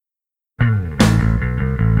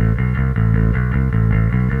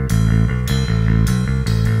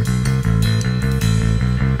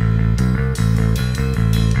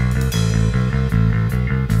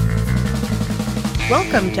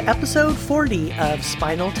Welcome to episode 40 of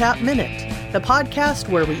Spinal Tap Minute, the podcast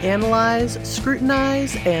where we analyze,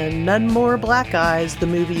 scrutinize, and none more black eyes the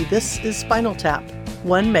movie This is Spinal Tap,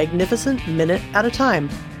 one magnificent minute at a time.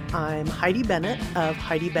 I'm Heidi Bennett of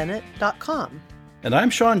HeidiBennett.com. And I'm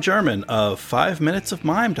Sean German of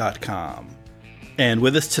 5minutesofmime.com. And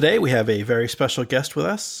with us today, we have a very special guest with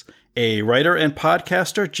us, a writer and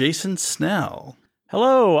podcaster, Jason Snell.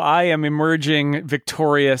 Hello, I am emerging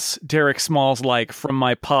victorious, Derek Smalls-like from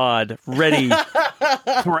my pod, ready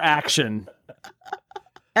for action.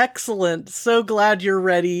 Excellent. So glad you're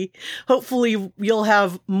ready. Hopefully you'll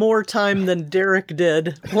have more time than Derek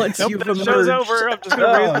did once you've emerged. Show's over. I'm just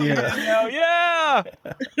going to raise the hand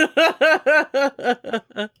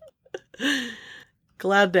now. Yeah!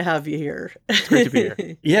 Glad to have you here. It's great to be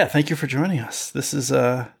here. Yeah, thank you for joining us. This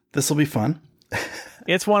will be fun.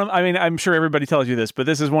 It's one of, I'm sure everybody tells you this, but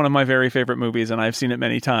this is one of my very favorite movies, and I've seen it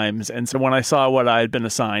many times. And so when I saw what I had been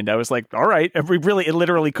assigned, I was like, all right, it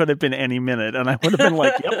literally could have been any minute. And I would have been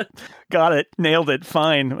like, yep, got it, nailed it,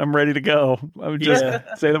 fine, I'm ready to go. I would just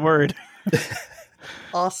say the word.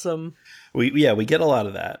 Awesome. We get a lot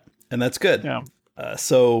of that, and that's good. Yeah.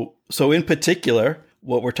 So in particular,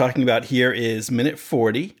 what we're talking about here is minute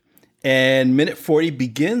 40. And minute 40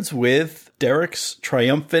 begins with Derek's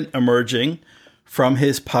triumphant emerging from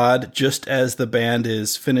his pod just as the band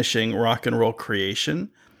is finishing Rock and Roll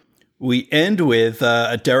Creation. We end with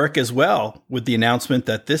Derek as well, with the announcement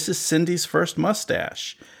that this is Cindy's first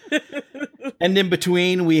mustache. And in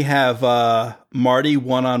between, we have Marty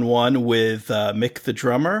one-on-one with Mick the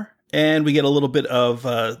drummer, and we get a little bit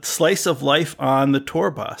of slice of life on the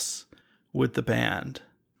tour bus with the band.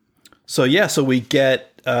 So we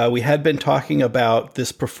get, we had been talking about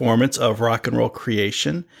this performance of Rock and Roll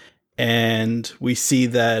Creation, and we see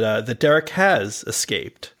that Derek has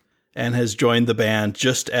escaped and has joined the band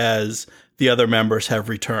just as the other members have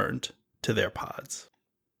returned to their pods.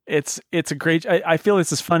 It's a great. I feel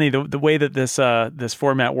this is funny. The way that this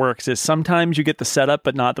format works is sometimes you get the setup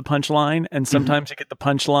but not the punchline, and sometimes you get the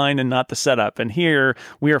punchline and not the setup. And here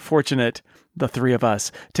we are fortunate, the three of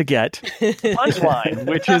us, to get punchline,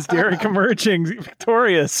 which is Derek emerging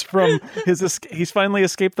victorious from he's finally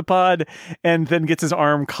escaped the pod and then gets his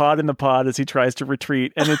arm caught in the pod as he tries to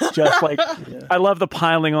retreat. And it's just like, I love the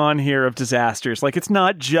piling on here of disasters. Like, it's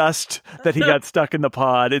not just that he got stuck in the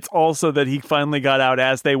pod. It's also that he finally got out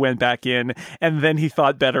as they went back in, and then he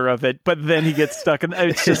thought better of it, but then he gets stuck in.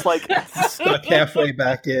 It's just like stuck halfway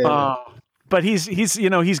back in. But he's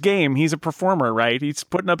game. He's a performer, right? He's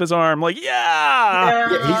putting up his arm like,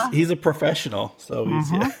 he's a professional. So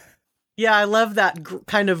he's, Yeah, I love that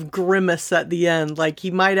kind of grimace at the end. Like,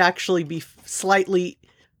 he might actually be slightly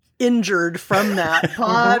injured from that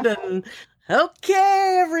pod. And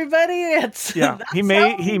okay, everybody, he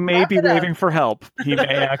may be waving for help. He may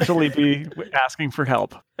actually be asking for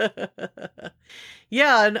help.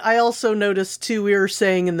 Yeah, and I also noticed, too, we were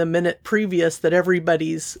saying in the minute previous that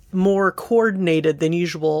everybody's more coordinated than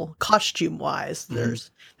usual costume-wise. Mm-hmm.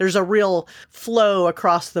 There's a real flow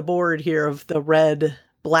across the board here of the red,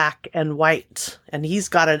 black, and white. And he's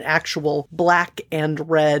got an actual black and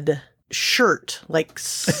red shirt, like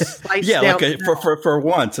sliced down. For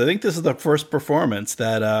once. I think this is the first performance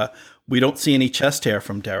that we don't see any chest hair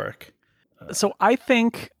from Derek. So I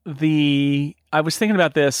think I was thinking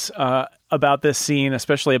about this scene,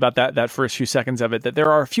 especially about that first few seconds of it, that there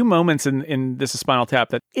are a few moments in This is Spinal Tap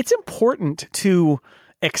that it's important to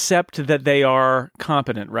accept that they are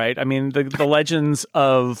competent, right? I mean, the legends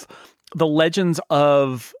of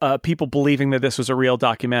people believing that this was a real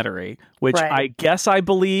documentary, which right. I guess I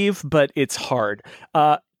believe, but it's hard.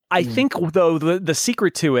 I think, though, the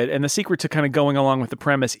secret to it, and the secret to kind of going along with the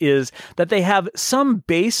premise, is that they have some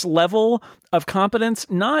base level of competence,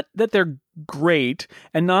 not that they're great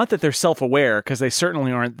and not that they're self-aware, because they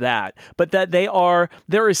certainly aren't that, but that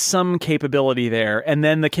there is some capability there, and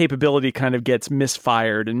then the capability kind of gets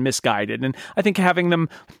misfired and misguided. And I think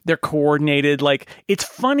they're coordinated. Like, it's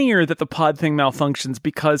funnier that the pod thing malfunctions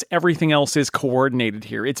because everything else is coordinated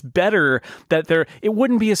here. It's better that it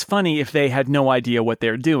wouldn't be as funny if they had no idea what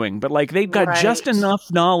they're doing, but like they've got just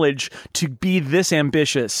enough knowledge to be this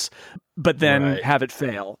ambitious, but then have it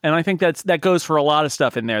fail. And I think that goes for a lot of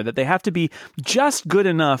stuff in there, that they have to be just good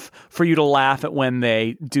enough for you to laugh at when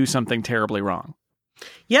they do something terribly wrong.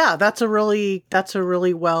 Yeah, that's a really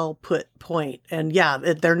well put point. And yeah,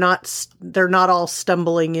 they're not all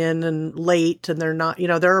stumbling in and late, and they're not,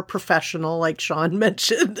 they're a professional, like Sean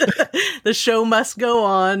mentioned. The show must go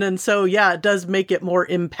on. And so, yeah, it does make it more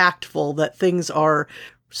impactful that things are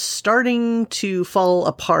starting to fall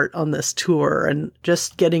apart on this tour and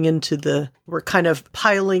just getting into we're kind of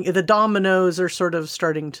piling, the dominoes are sort of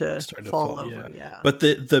starting to fall over. Yeah. But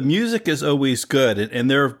the music is always good. And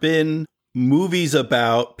there have been movies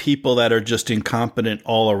about people that are just incompetent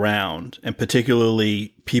all around, and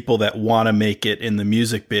particularly people that want to make it in the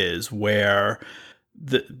music biz, where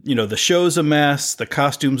the show's a mess, the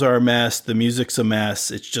costumes are a mess, the music's a mess.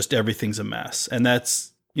 It's just everything's a mess. And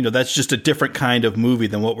that's just a different kind of movie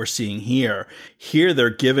than what we're seeing here. Here, they're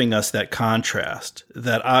giving us that contrast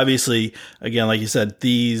that obviously, again, like you said,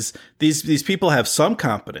 these people have some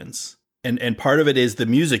competence, and part of it is the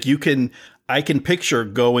music. I can picture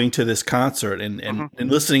going to this concert and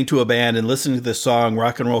listening to a band and listening to this song,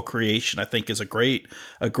 Rock and Roll Creation, I think is a great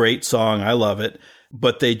song. I love it.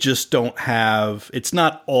 But they just don't have, it's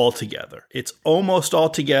not all together. It's almost all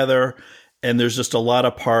together. And there's just a lot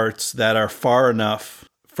of parts that are far enough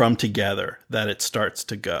from together that it starts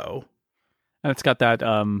to go. And it's got that,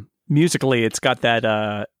 musically, it's got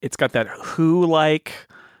that Who-like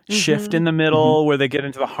shift in the middle where they get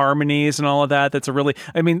into the harmonies and all of that. That's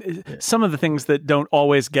some of the things that don't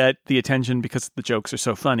always get the attention because the jokes are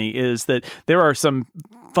so funny is that there are some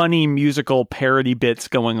funny musical parody bits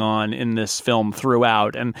going on in this film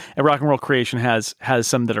throughout, and Rock and Roll Creation has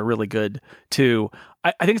some that are really good too.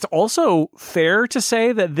 I think it's also fair to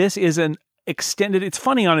say that this is an extended, it's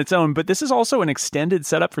funny on its own, but this is also an extended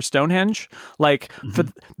setup for Stonehenge. Like for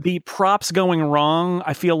the props going wrong,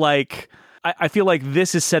 I feel like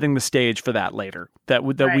this is setting the stage for that later.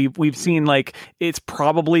 We've seen, like, it's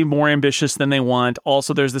probably more ambitious than they want.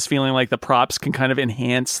 Also, there's this feeling like the props can kind of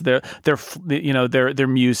enhance their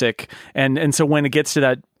music, and so when it gets to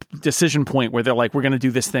that decision point where they're like, we're going to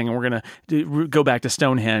do this thing and we're going to go back to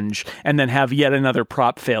Stonehenge and then have yet another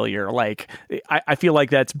prop failure. Like, I feel like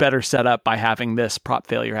that's better set up by having this prop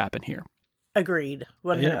failure happen here. Agreed.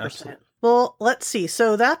 100%. Yeah, well, let's see.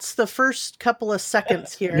 So that's the first couple of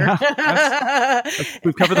seconds here. Yeah,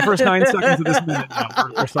 we've covered the first 9 seconds of this minute now.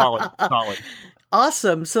 We're solid.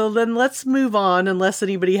 Awesome. So then let's move on, unless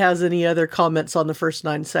anybody has any other comments on the first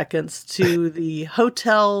 9 seconds, to the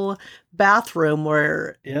hotel bathroom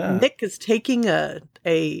where Nick is taking a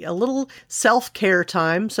little self-care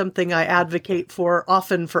time, something I advocate for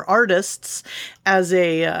often for artists as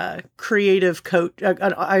a creative coach.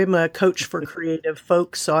 I'm a coach for creative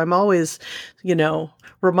folks, so I'm always,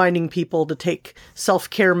 reminding people to take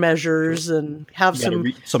self-care measures and have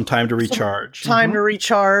some time to recharge. To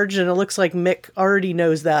recharge, and it looks like Mick already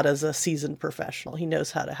knows that as a seasoned professional. He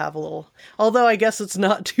knows how to have a little, although I guess it's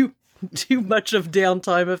not too much of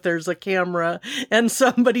downtime if there's a camera and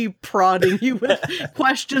somebody prodding you with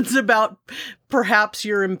questions about perhaps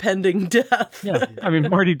your impending death. Yeah, I mean,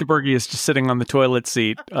 Marty DeBurgi is just sitting on the toilet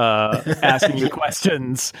seat, asking you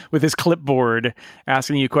questions with his clipboard,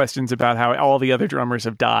 asking you questions about how all the other drummers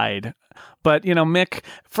have died. But, Mick,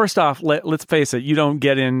 first off, let's face it, you don't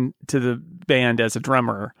get into the band as a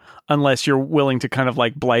drummer unless you're willing to kind of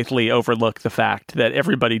like blithely overlook the fact that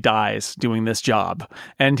everybody dies doing this job.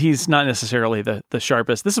 And he's not necessarily the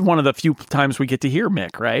sharpest. This is one of the few times we get to hear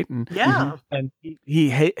Mick, right? And, and he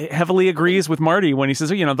heavily agrees with Marty when he says,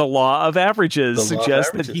 the law of averages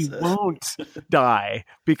suggests that he won't die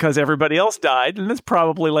because everybody else died. And that's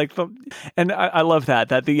probably like and I love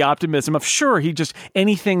that the optimism of, sure,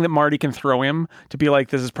 anything that Marty can throw him to be like,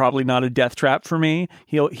 this is probably not a death trap for me,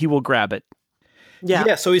 he will grab it.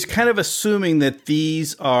 Yeah, so he's kind of assuming that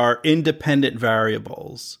these are independent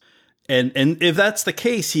variables. And if that's the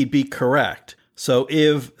case, he'd be correct. So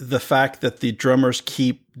if the fact that the drummers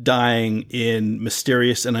keep dying in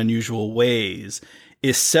mysterious and unusual ways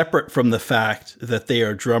is separate from the fact that they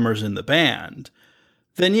are drummers in the band,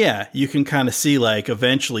 then yeah, you can kind of see like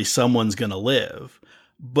eventually someone's going to live.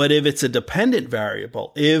 But if it's a dependent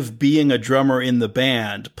variable, if being a drummer in the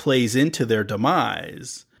band plays into their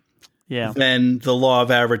demise, then the law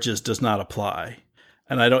of averages does not apply.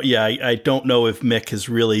 And I don't know if Mick has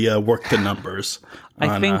really worked the numbers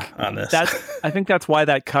on this. I think that's why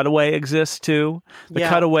that cutaway exists too. The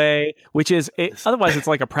cutaway, which is otherwise it's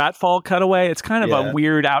like a pratfall cutaway. It's kind of a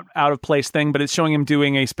weird out of place thing, but it's showing him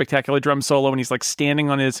doing a spectacular drum solo and he's like standing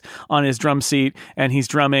on his drum seat and he's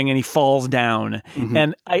drumming and he falls down. Mm-hmm.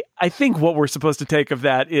 And I think what we're supposed to take of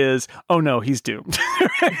that is, oh no, he's doomed.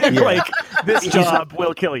 Like this job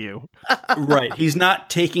will kill you. Right. He's not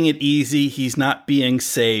taking it easy. He's not being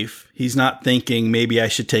safe. He's not thinking maybe I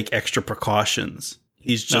should take extra precautions.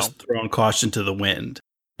 He's just throwing caution to the wind.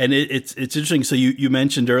 And it's interesting. So you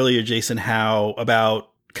mentioned earlier, Jason, how about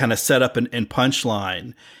kind of setup and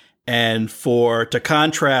punchline. And to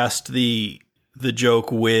contrast the the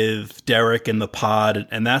joke with Derek and the pod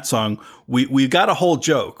and that song, we got a whole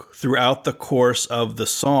joke throughout the course of the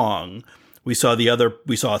song. We saw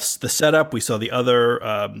the setup, we saw the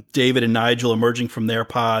other David and Nigel emerging from their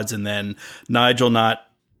pods, and then Nigel not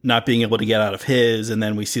being able to get out of his, and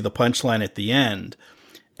then we see the punchline at the end.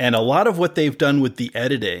 And a lot of what they've done with the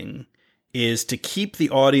editing is to keep the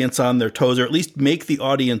audience on their toes, or at least make the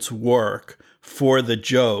audience work for the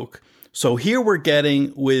joke. So here we're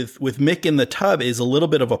getting with Mick in the tub is a little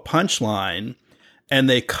bit of a punchline, and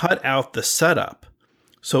they cut out the setup.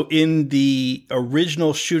 So in the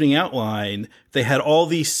original shooting outline, they had all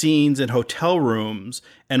these scenes in hotel rooms,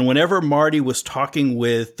 and whenever Marty was talking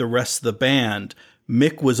with the rest of the band,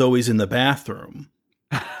 Mick was always in the bathroom.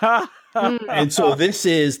 And so this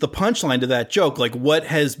is the punchline to that joke. Like, what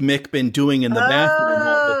has Mick been doing in the bathroom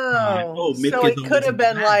all the time? Oh, Mick so it could have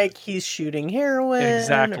been like he's shooting heroin.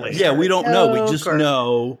 Exactly. Yeah, we don't know. We just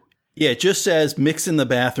know. Yeah, it just says Mick's in the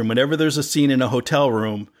bathroom. Whenever there's a scene in a hotel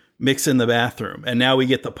room, Mick's in the bathroom. And now we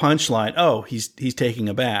get the punchline. Oh, he's taking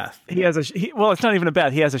a bath. He has well, it's not even a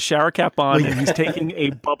bath. He has a shower cap on, and he's taking a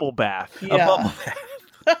bubble bath. Yeah. A bubble bath.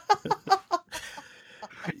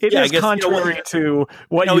 It is contrary to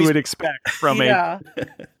what you would expect from a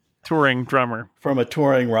touring drummer. From a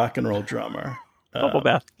touring rock and roll drummer. Bubble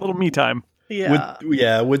bath. Little me time.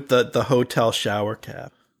 Yeah. With the hotel shower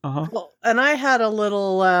cap. Uh-huh. Well, and I had a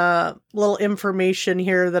little information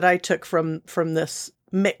here that I took from this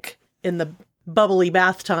Mick in the bubbly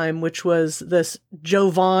bath time, which was this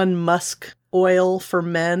Jovan Musk oil for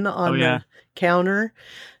men on the counter.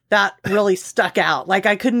 That really stuck out. Like,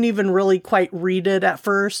 I couldn't even really quite read it at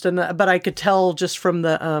first, but I could tell just from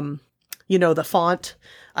the the font.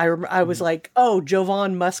 I was like, oh,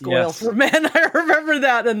 Jovan Musk oil for men. I remember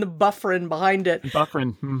that, and the Bufferin behind it.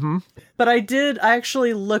 Bufferin. Mm-hmm. But I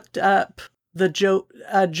actually looked up the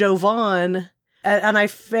Jovan, and I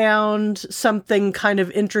found something kind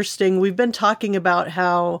of interesting. We've been talking about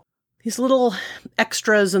how these little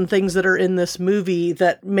extras and things that are in this movie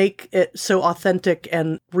that make it so authentic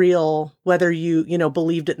and real, whether you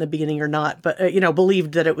believed it in the beginning or not, but,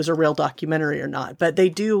 believed that it was a real documentary or not. But they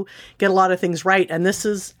do get a lot of things right. And this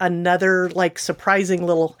is another surprising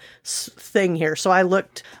little thing here. So I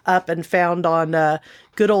looked up and found on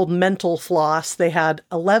good old Mental Floss, they had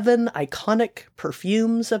 11 iconic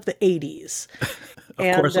perfumes of the 80s.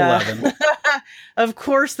 Of course, 11. Of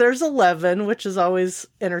course, there's 11, which is always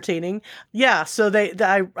entertaining. Yeah, so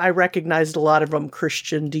I recognized a lot of them.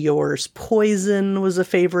 Christian Dior's Poison was a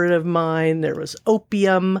favorite of mine. There was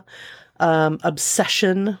Opium,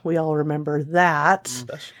 Obsession. We all remember that.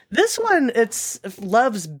 This one, it's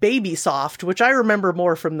Love's Baby Soft, which I remember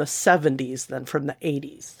more from the 70s than from the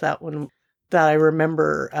 80s. That one that I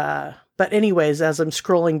remember. But anyways, as I'm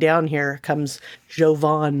scrolling down here comes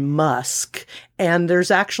Jovan Musk. And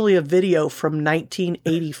there's actually a video from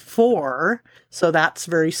 1984. So that's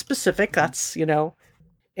very specific. That's,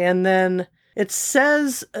 And then it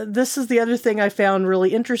says, this is the other thing I found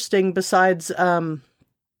really interesting besides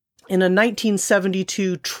in a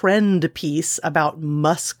 1972 trend piece about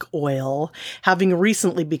musk oil having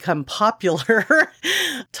recently become popular,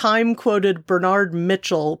 Time quoted Bernard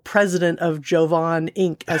Mitchell, president of Jovan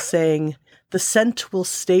Inc., as saying, "The scent will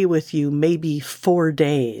stay with you maybe 4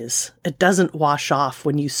 days. It doesn't wash off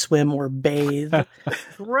when you swim or bathe."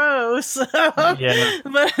 Gross. Yeah.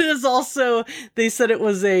 But it is also, they said it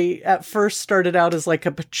was at first started out as like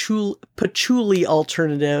a patchouli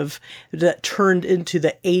alternative that turned into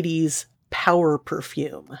the 80s power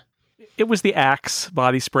perfume. It was the Axe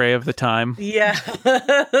body spray of the time. Yeah.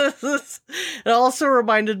 It also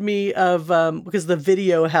reminded me of, because the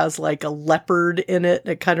video has like a leopard in it.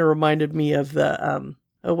 It kind of reminded me of the,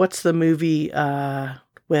 what's the movie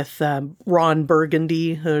with Ron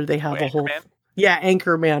Burgundy? Where they have a whole... Yeah,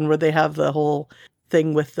 Anchorman, where they have the whole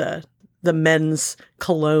thing with the men's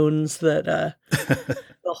colognes that...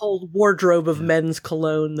 the whole wardrobe of men's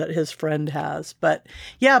cologne that his friend has. But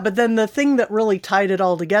then the thing that really tied it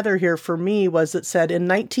all together here for me was it said in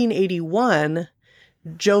 1981,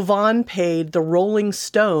 Jovan paid the Rolling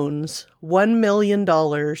Stones $1 million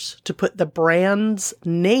to put the brand's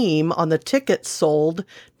name on the tickets sold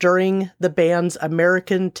during the band's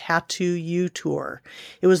American Tattoo You tour.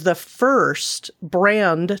 It was the first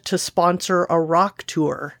brand to sponsor a rock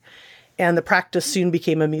tour. And the practice soon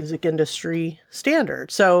became a music industry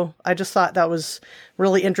standard. So I just thought that was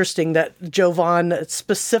really interesting that Jovan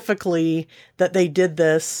specifically, that they did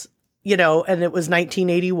this and it was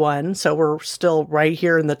 1981, so we're still right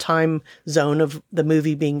here in the time zone of the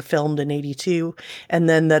movie being filmed in 82, and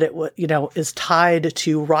then that it is tied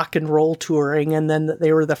to rock and roll touring, and then that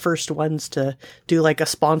they were the first ones to do like a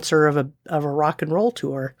sponsor of a rock and roll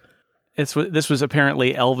tour. This was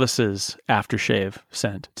apparently Elvis's aftershave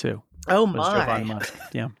scent too. Oh my.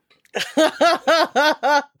 Yeah.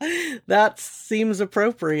 That seems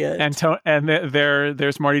appropriate. And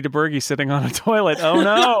there's Marty DeBurgi sitting on a toilet. Oh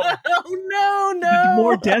no! Oh no!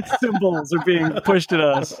 More death symbols are being pushed at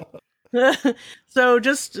us. So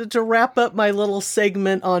just to wrap up my little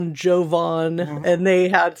segment on Jovan, and they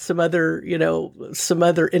had some other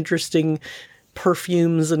interesting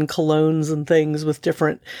perfumes and colognes and things with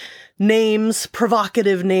different names,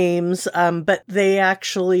 provocative names. But they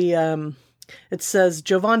actually, it says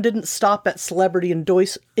Jovan didn't stop at celebrity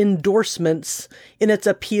endorsements in its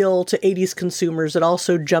appeal to 80s consumers. It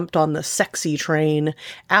also jumped on the sexy train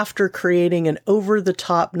after creating an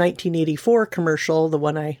over-the-top 1984 commercial, the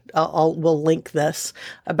one we'll link this,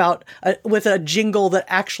 about with a jingle that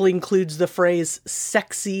actually includes the phrase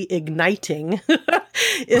 "sexy igniting."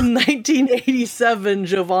 In 1987,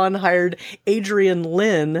 Jovan hired Adrian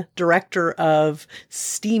Lyne, director of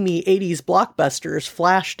steamy 80s blockbusters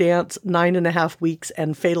Flashdance, 9.5 Weeks,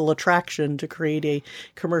 and Fatal Attraction, to create a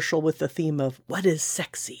commercial with the theme of "What is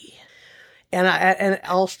sexy?" And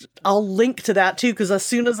I'll link to that too, because as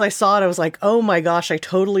soon as I saw it, I was like, oh my gosh, I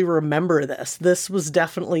totally remember this. This was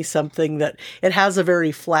definitely something that it has a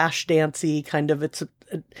very Flashdance-y kind of, it's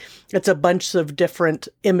a bunch of different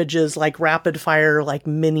images, like rapid fire, like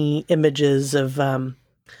mini images of,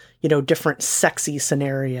 different sexy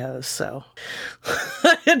scenarios. So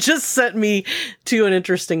it just sent me to an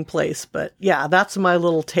interesting place. But yeah, that's my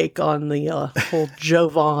little take on the whole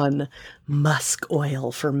Jovan musk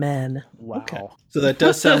oil for men. Wow. Okay. So that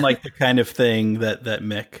does sound like the kind of thing that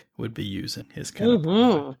Mick would be using, his kind of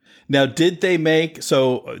product. Now, did they make,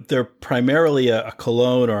 so they're primarily a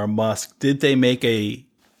cologne or a musk. Did they make a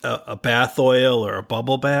bath oil or a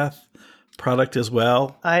bubble bath product as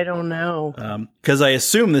well? I don't know. Because I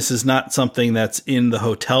assume this is not something that's in the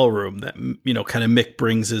hotel room that, kind of Mick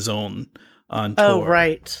brings his own on tour. Oh,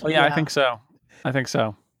 right. Oh, yeah, I think so.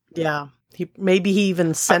 Yeah. He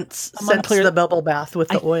even scents the bubble bath with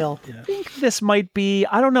the oil. I think this might be,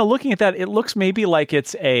 I don't know, looking at that, it looks maybe like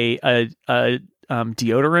it's a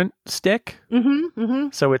deodorant stick. Mm-hmm, mm-hmm.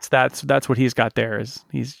 So that's what he's got there, is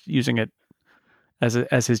he's using it as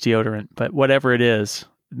his deodorant. But whatever it is,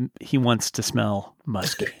 he wants to smell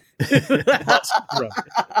musky. It'll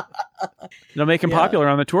make him popular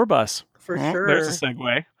on the tour bus. For sure. There's a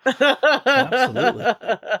segue. Absolutely.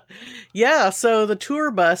 Yeah, so the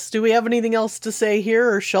tour bus. Do we have anything else to say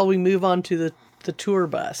here, or shall we move on to the tour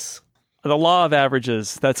bus? The law of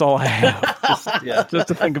averages. That's all I have. Just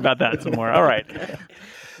to think about that some more. All right.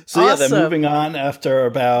 So then moving on after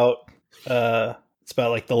about it's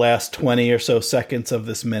about like the last 20 or so seconds of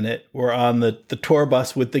this minute, we're on the tour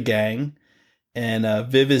bus with the gang,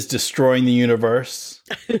 and Viv is destroying the universe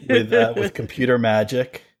with computer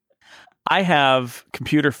magic. I have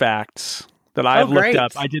computer facts that I've looked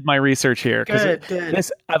up. I did my research here. Good.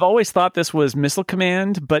 I've always thought this was Missile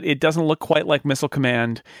Command, but it doesn't look quite like Missile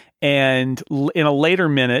Command. And in a later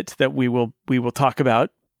minute that we will talk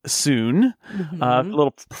about soon, a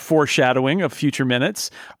little foreshadowing of future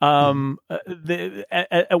minutes. At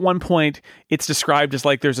one point, it's described as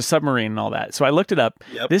like there's a submarine and all that. So I looked it up.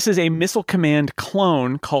 Yep. This is a Missile Command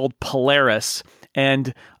clone called Polaris.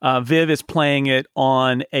 And Viv is playing it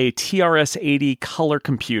on a TRS-80 color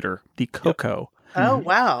computer, the Coco. Yep. Oh,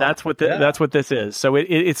 wow. That's what this is. So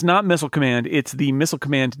it's not Missile Command. It's the Missile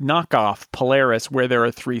Command knockoff Polaris, where there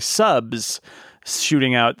are 3 subs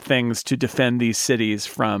shooting out things to defend these cities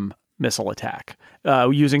from missile attack,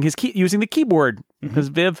 using the keyboard, because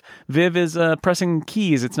Viv is pressing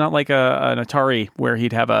keys. It's not like an Atari where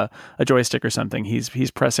he'd have a joystick or something.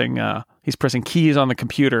 He's pressing keys on the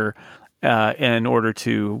computer in order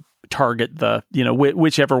to target the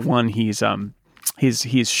whichever one he's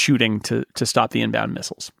shooting to stop the inbound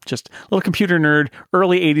missiles. Just a little computer nerd,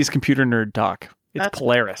 early 80s computer nerd talk. That's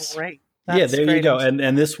Polaris. Great. There you go.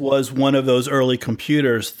 And this was one of those early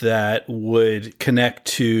computers that would connect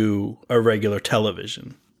to a regular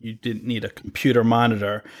television. You didn't need a computer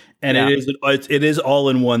monitor, and it is all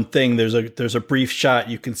in one thing. There's a brief shot.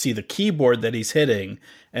 You can see the keyboard that he's hitting,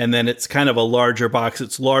 and then it's kind of a larger box.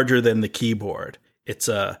 It's larger than the keyboard.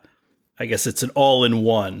 I guess it's an all in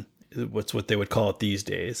one. what's what they would call it these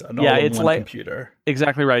days. An it's all-in-one like computer.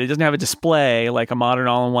 Exactly right. It doesn't have a display like a modern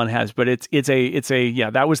all-in-one has, but it's a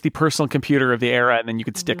that was the personal computer of the era, and then you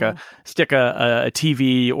could stick a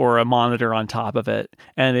TV or a monitor on top of it,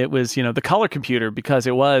 and it was the color computer because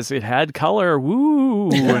it had color.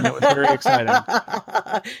 Woo! And it was very exciting.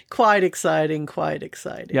 Quite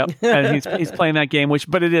exciting. Yep. And he's playing that game,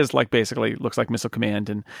 but it is like basically looks like Missile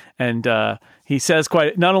Command, and he says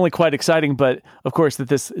not only quite exciting, but of course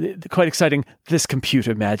this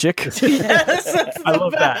computer magic. Yes, I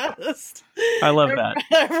love that. I love that.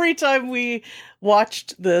 Every time we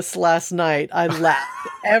watched this last night, I laughed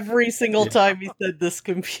every single time he said this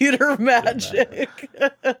computer magic.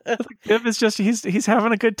 Viv is just he's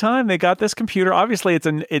having a good time. They got this computer. Obviously,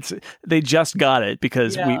 they just got it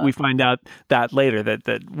because we find out that later that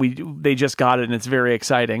they just got it and it's very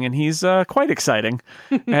exciting, and he's quite exciting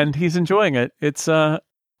and he's enjoying it. It's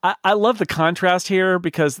I love the contrast here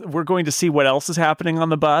because we're going to see what else is happening on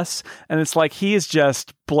the bus. And it's like he is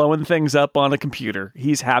just blowing things up on a computer.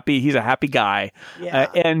 He's happy. He's a happy guy. Yeah.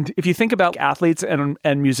 And if you think about athletes and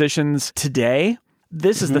musicians today,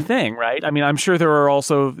 this is the thing, right? I mean, I'm sure there are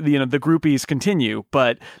also, the groupies continue,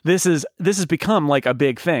 but this has become like a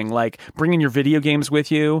big thing. Like bringing your video games with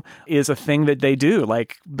you is a thing that they do.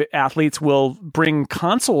 Like athletes will bring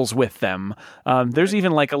consoles with them. There's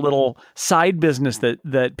even like a little side business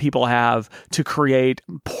that people have to create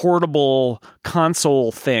portable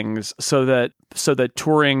console things so that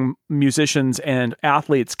touring musicians and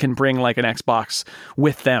athletes can bring like an Xbox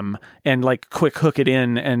with them and like quick hook it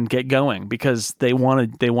in and get going because they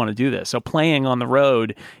want to do this. So playing on the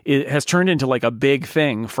road, it has turned into like a big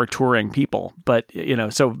thing for touring people. But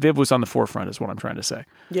so Viv was on the forefront is what I'm trying to say.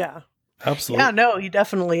 Yeah. Absolutely. Yeah, no, he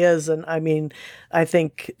definitely is. And I mean, I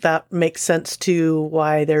think that makes sense too,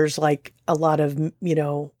 why there's like a lot of,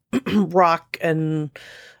 rock and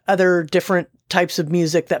other different types of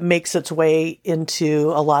music that makes its way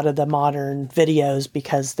into a lot of the modern videos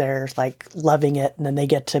because they're like loving it and then they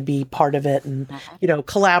get to be part of it and,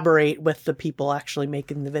 collaborate with the people actually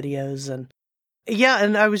making the videos. And yeah.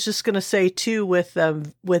 And I was just going to say too, with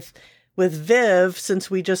Viv,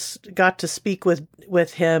 since we just got to speak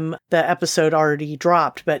with him, the episode already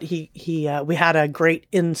dropped, but we had a great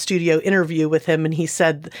in-studio interview with him, and he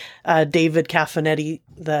said, David Caffinetti,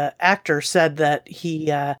 the actor, said that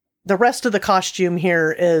the rest of the costume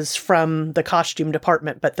here is from the costume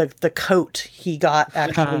department, but the coat he got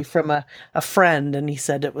actually from a friend, and he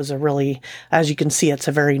said it was a really, as you can see, it's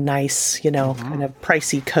a very nice, kind of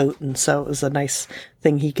pricey coat, and so it was a nice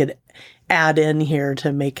thing he could add in here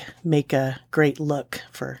to make a great look.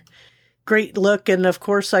 And of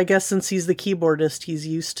course, I guess since he's the keyboardist, he's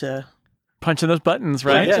used to punching those buttons,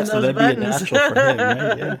 right? Yeah, so that'd be a natural for him,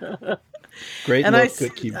 right? Yeah. Great look,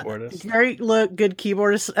 good keyboardist. Great look, good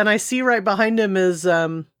keyboardist. And I see right behind him is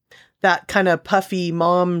that kind of puffy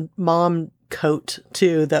mom coat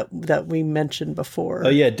too that we mentioned before. Oh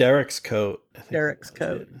yeah, Derek's coat.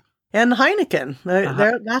 And Heineken.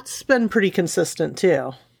 That's been pretty consistent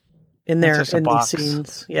too. In these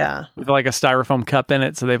scenes, yeah, with like a styrofoam cup in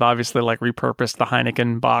it, so they've obviously like repurposed the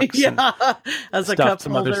Heineken box, as a cup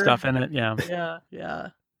some holder. Other stuff in it, yeah.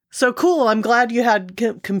 So cool. I'm glad you had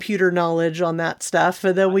computer knowledge on that stuff.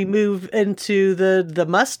 And then we move into the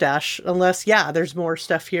mustache, unless, there's more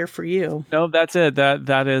stuff here for you. No, that's it.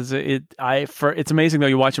 That is it. It's amazing though.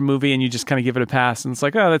 You watch a movie and you just kind of give it a pass and it's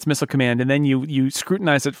like, oh, that's Missile Command. And then you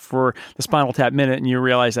scrutinize it for the Spinal Tap Minute and you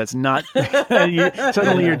realize that's not,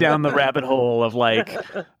 suddenly you're down the rabbit hole of like,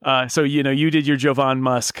 so, you did your Jovan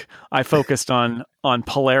Musk. I focused on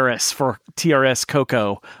Polaris for TRS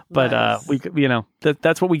Coco, but nice.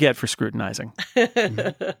 That's what we get for scrutinizing.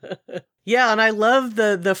 Yeah, and I love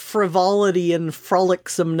the frivolity and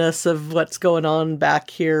frolicsomeness of what's going on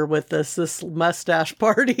back here with this mustache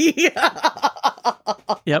party.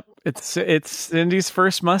 Yep, it's Cindy's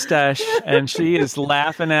first mustache, and she is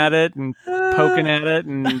laughing at it and poking at it,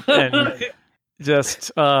 and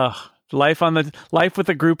just life with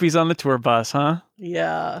the groupies on the tour bus, huh?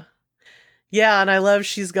 Yeah. Yeah, and I love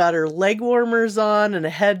she's got her leg warmers on and a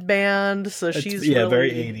headband, so she's really,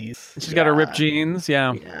 very 80s. She's got her ripped jeans,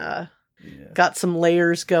 yeah. Got some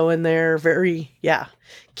layers going there. Very,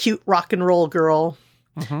 cute rock and roll girl.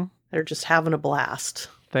 Mm-hmm. They're just having a blast.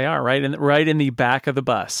 They are right in the back of the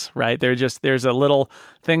bus, right? There's a little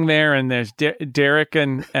thing there, and there's Derek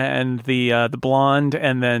and the blonde,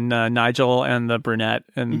 and then Nigel and the brunette,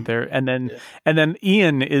 and then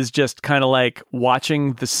Ian is just kind of like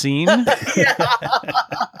watching the scene.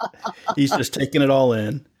 He's just taking it all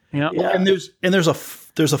in. Yeah. And there's a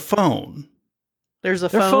phone. There's a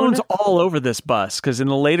there phone. There are phones all over this bus, because in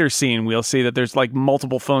the later scene, we'll see that there's like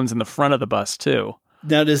multiple phones in the front of the bus, too.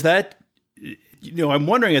 Now, does that, I'm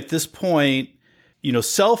wondering at this point,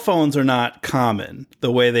 cell phones are not common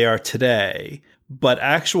the way they are today, but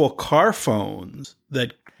actual car phones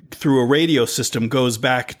that through a radio system goes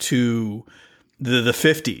back to the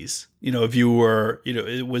 50s. If you were,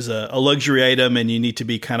 it was a luxury item and you need to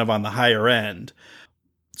be kind of on the higher end.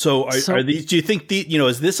 So are these, do you think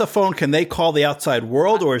is this a phone? Can they call the outside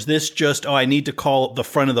world, or is this just, I need to call the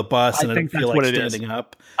front of the bus and I don't feel like standing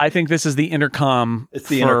up? I think this is the intercom. It's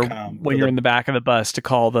the intercom when you're in the back of the bus to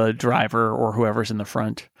call the driver or whoever's in the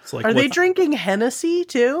front. Like, are they drinking Hennessy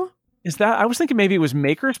too? Is that, I was thinking maybe it was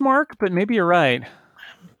Maker's Mark, but maybe you're right.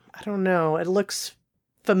 I don't know. It looks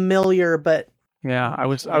familiar, but yeah, I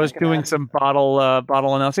was doing some bottle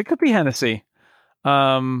analysis. It could be Hennessy.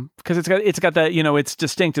 Because it's got that, it's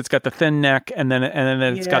distinct. It's got the thin neck, and then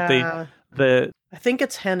it's got the. I think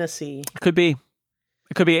it's Hennessy. It could be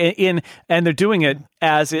in, and they're doing it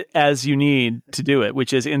as you need to do it,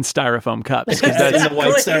 which is in styrofoam cups. Because that's in the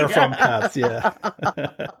white styrofoam cups, yeah.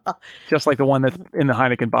 Just like the one that's in the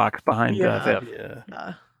Heineken box behind Viv.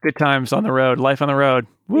 Yeah. Good times on the road, life on the road.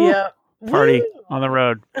 Woo! Yeah, party on the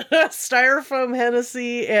road. Styrofoam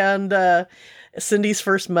Hennessy and. Cindy's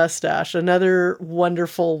first mustache, another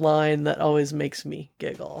wonderful line that always makes me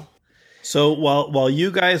giggle. So while you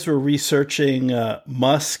guys were researching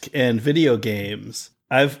Musk and video games,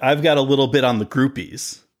 I've got a little bit on the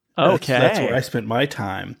groupies. Okay, that's where I spent my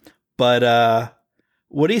time. But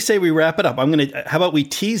what do you say we wrap it up? How about we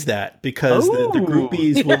tease that, because the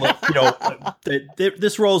groupies will,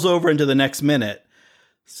 this rolls over into the next minute.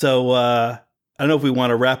 So I don't know if we want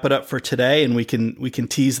to wrap it up for today, and we can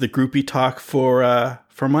tease the groupie talk for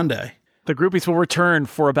Monday. The groupies will return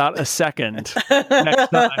for about a second next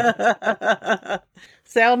time.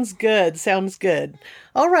 Sounds good.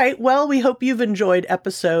 All right. Well, we hope you've enjoyed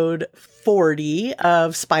episode 40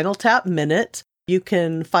 of Spinal Tap Minute. You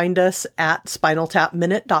can find us at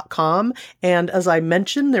spinaltapminute.com. And as I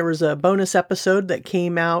mentioned, there was a bonus episode that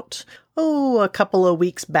came out, a couple of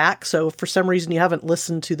weeks back. So if for some reason you haven't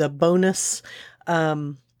listened to the bonus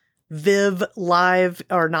Viv live,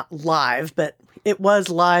 or not live, but it was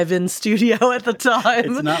live in studio at the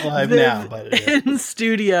time. It's not live Viv now, but in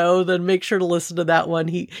studio, then make sure to listen to that one.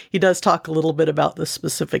 He does talk a little bit about the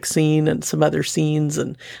specific scene and some other scenes,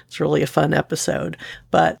 and it's really a fun episode.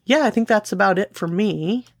 But yeah, I think that's about it for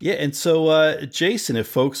me. Yeah, and so Jason, if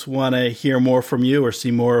folks want to hear more from you or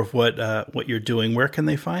see more of what you're doing, where can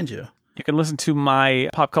they find you? You can listen to my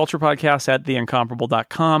pop culture podcast at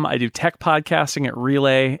theincomparable.com. I do tech podcasting at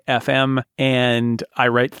Relay FM, and I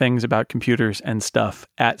write things about computers and stuff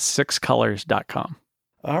at sixcolors.com.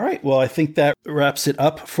 All right. Well, I think that wraps it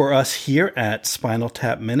up for us here at Spinal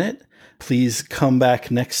Tap Minute. Please come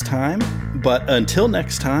back next time. But until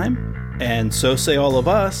next time, and so say all of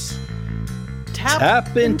us,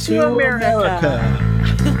 tap into America.